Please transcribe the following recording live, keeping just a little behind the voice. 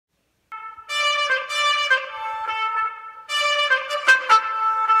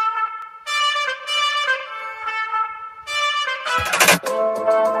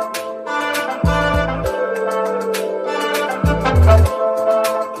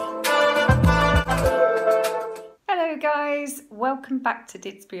welcome back to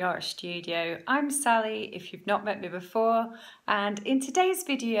Didsbury Art Studio. I'm Sally, if you've not met me before, and in today's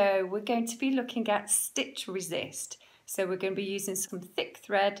video we're going to be looking at stitch resist. So we're going to be using some thick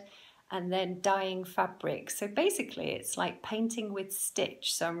thread and then dyeing fabric. So basically it's like painting with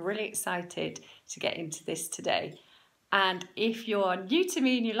stitch. So I'm really excited to get into this today. And if you're new to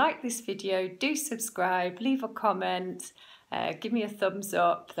me and you like this video, do subscribe, leave a comment, give me a thumbs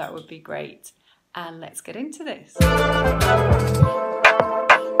up, that would be great. And let's get into this.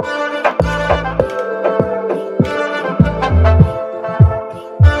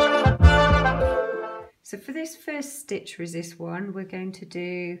 So for this first stitch resist one, we're going to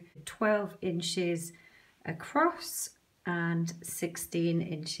do 12 inches across and 16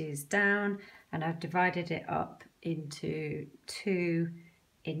 inches down, and I've divided it up into 2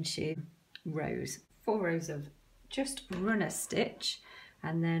 inch rows, 4 rows of just runner stitch.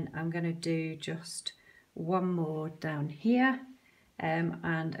 And then I'm going to do just one more down here, and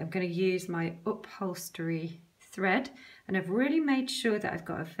I'm going to use my upholstery thread, and I've really made sure that I've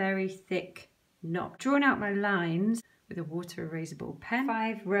got a very thick knot. Drawn out my lines with a water erasable pen.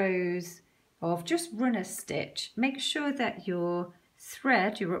 5 rows of just runner stitch. Make sure that your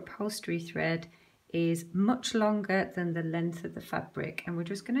thread, your upholstery thread, is much longer than the length of the fabric, and we're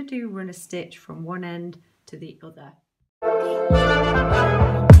just going to do runner stitch from one end to the other.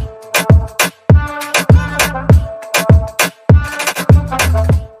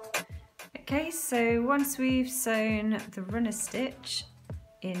 Okay, so once we've sewn the runner stitch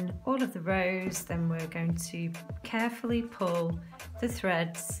in all of the rows, then we're going to carefully pull the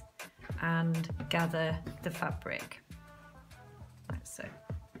threads and gather the fabric, like so.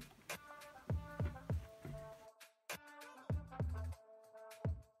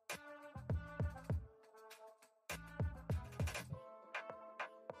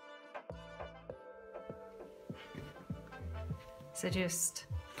 So just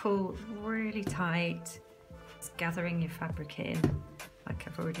pull really tight, just gathering your fabric in like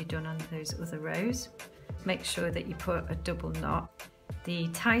I've already done on those other rows. Make sure that you put a double knot. The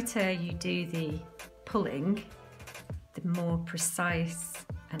tighter you do the pulling, the more precise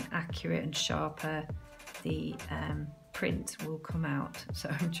and accurate and sharper the print will come out.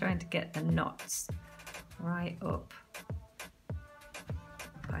 So I'm trying to get the knots right up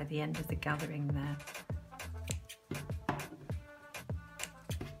by the end of the gathering there.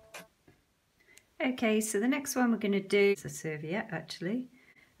 Okay, so the next one we're going to do is a serviette actually,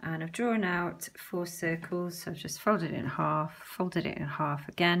 and I've drawn out 4 circles, so I've just folded it in half, folded it in half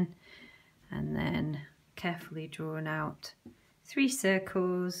again, and then carefully drawn out 3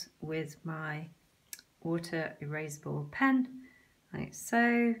 circles with my water erasable pen, like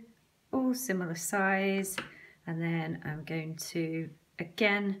so, all similar size, and then I'm going to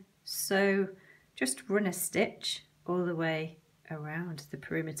again sew, just run a stitch all the way around the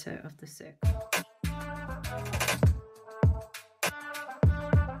perimeter of the circle.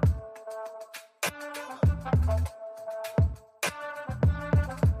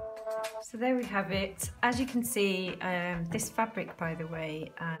 So there we have it. As you can see, this fabric, by the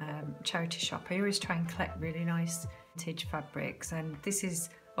way, charity shop, I always try and collect really nice vintage fabrics, and this is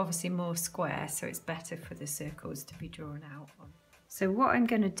obviously more square, so it's better for the circles to be drawn out on. So what I'm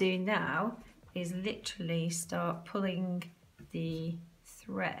going to do now is literally start pulling the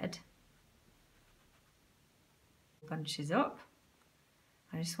thread bunches up.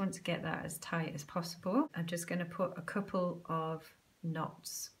 I just want to get that as tight as possible. I'm just going to put a couple of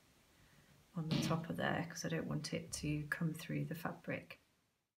knots on the top of there because I don't want it to come through the fabric.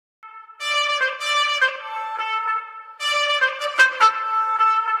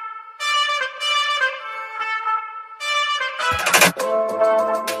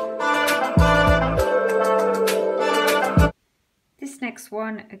 This next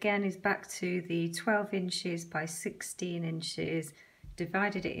one again is back to the 12 inches by 16 inches,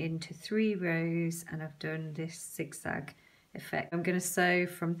 divided it into 3 rows, and I've done this zigzag effect. I'm going to sew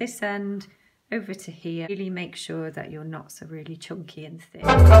from this end over to here. Really make sure that your knots are really chunky and thick.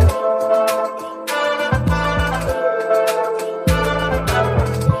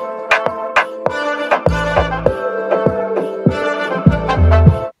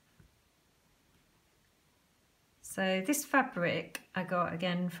 So this fabric I got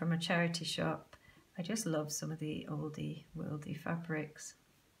again from a charity shop. I just love some of the oldie worldy fabrics.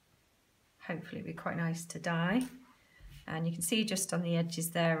 Hopefully it'll be quite nice to dye. And you can see just on the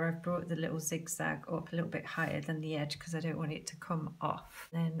edges there, I've brought the little zigzag up a little bit higher than the edge because I don't want it to come off.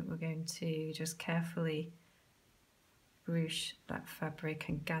 Then we're going to just carefully ruche that fabric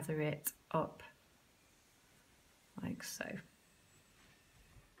and gather it up like so.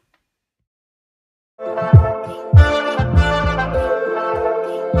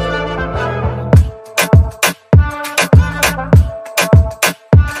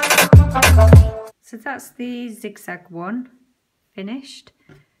 that's the zigzag one finished.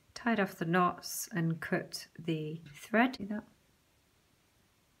 Tied off the knots and cut the thread. See that?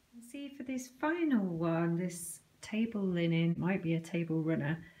 See, for this final one, this table linen, might be a table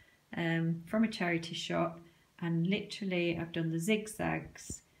runner, from a charity shop, and literally I've done the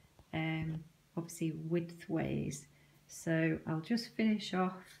zigzags obviously widthways. So I'll just finish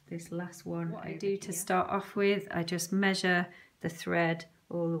off this last one. What I do to start off with, I just measure the thread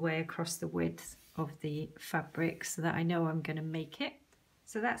all the way across the width of the fabric so that I know I'm going to make it.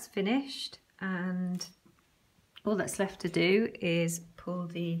 So that's finished, and all that's left to do is pull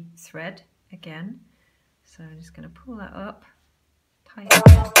the thread again. So I'm just going to pull that up, tie it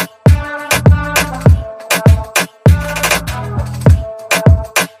up.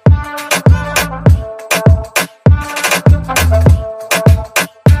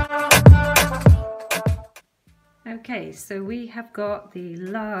 Okay, so we have got the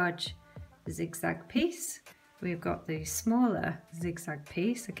large zigzag piece. We've got the smaller zigzag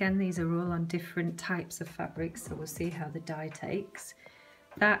piece. Again, these are all on different types of fabrics, so we'll see how the dye takes.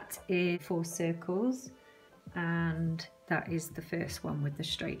 That is 4 circles, and that is the first one with the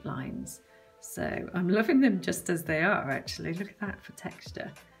straight lines. So I'm loving them just as they are, actually. Look at that for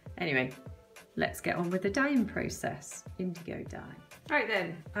texture. Anyway, let's get on with the dyeing process. Indigo dye. Right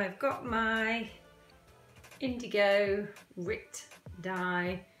then, I've got my indigo RIT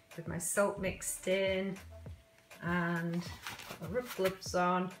dye with my salt mixed in, and got my rub gloves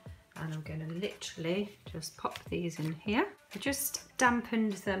on, and I'm going to literally just pop these in here. I just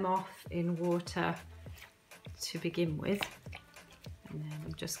dampened them off in water to begin with, and then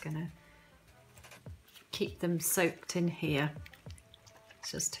I'm just going to keep them soaked in here.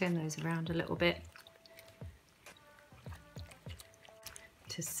 Let's just turn those around a little bit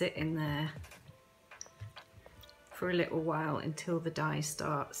to sit in there for a little while until the dye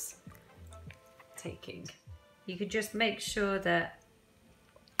starts taking. You could just make sure that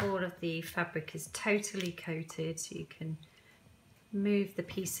all of the fabric is totally coated, so you can move the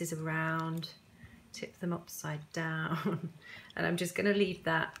pieces around, tip them upside down, and I'm just going to leave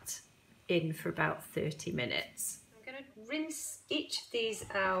that in for about 30 minutes. I'm going to rinse each of these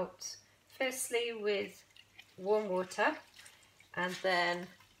out, firstly with warm water and then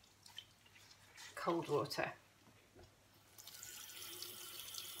cold water.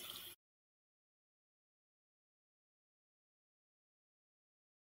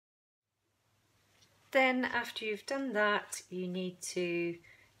 Then after you've done that, you need to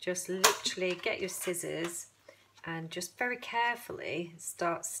just literally get your scissors and just very carefully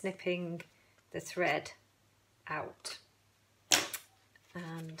start snipping the thread out.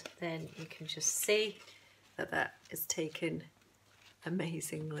 And then you can just see that that is taken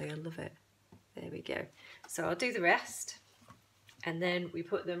amazingly. I love it. There we go. So I'll do the rest, and then we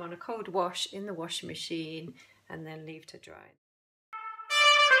put them on a cold wash in the washing machine and then leave to dry.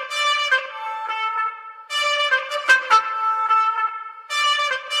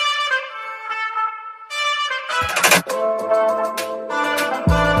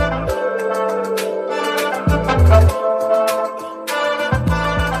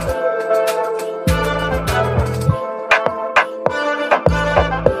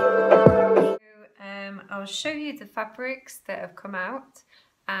 I'll show you the fabrics that have come out,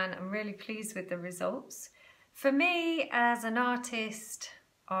 and I'm really pleased with the results. For me, as an artist,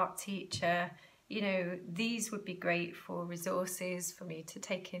 art teacher, you know, these would be great for resources for me to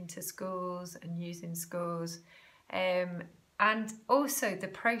take into schools and use in schools. And also the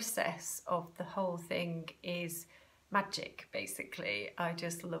process of the whole thing is magic, basically. I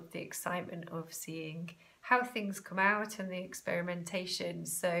just love the excitement of seeing how things come out and the experimentation.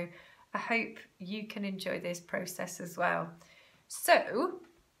 So I hope you can enjoy this process as well. So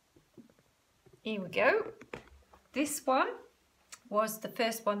here we go. This one was the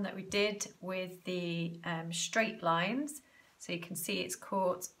first one that we did with the straight lines. So you can see it's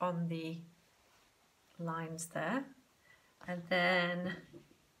caught on the lines there. And then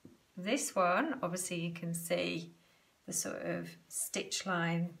this one, obviously you can see the sort of stitch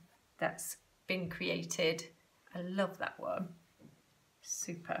line that's been created. I love that one.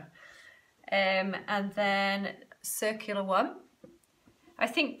 Super. And then circular one. I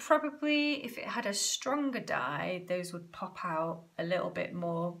think probably if it had a stronger dye, those would pop out a little bit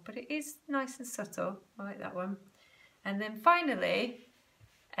more, but it is nice and subtle. I like that one. And then finally,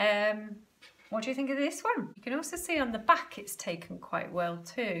 what do you think of this one? You can also see on the back it's taken quite well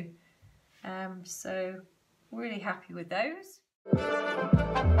too. So really happy with those.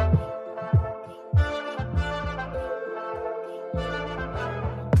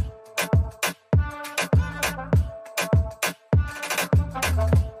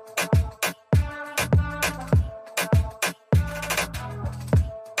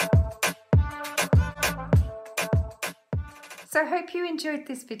 So I hope you enjoyed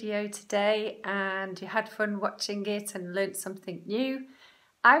this video today and you had fun watching it and learnt something new.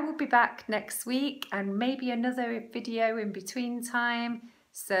 I will be back next week and maybe another video in between time.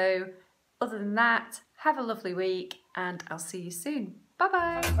 So other than that, have a lovely week and I'll see you soon. Bye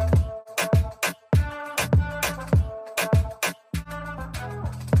bye.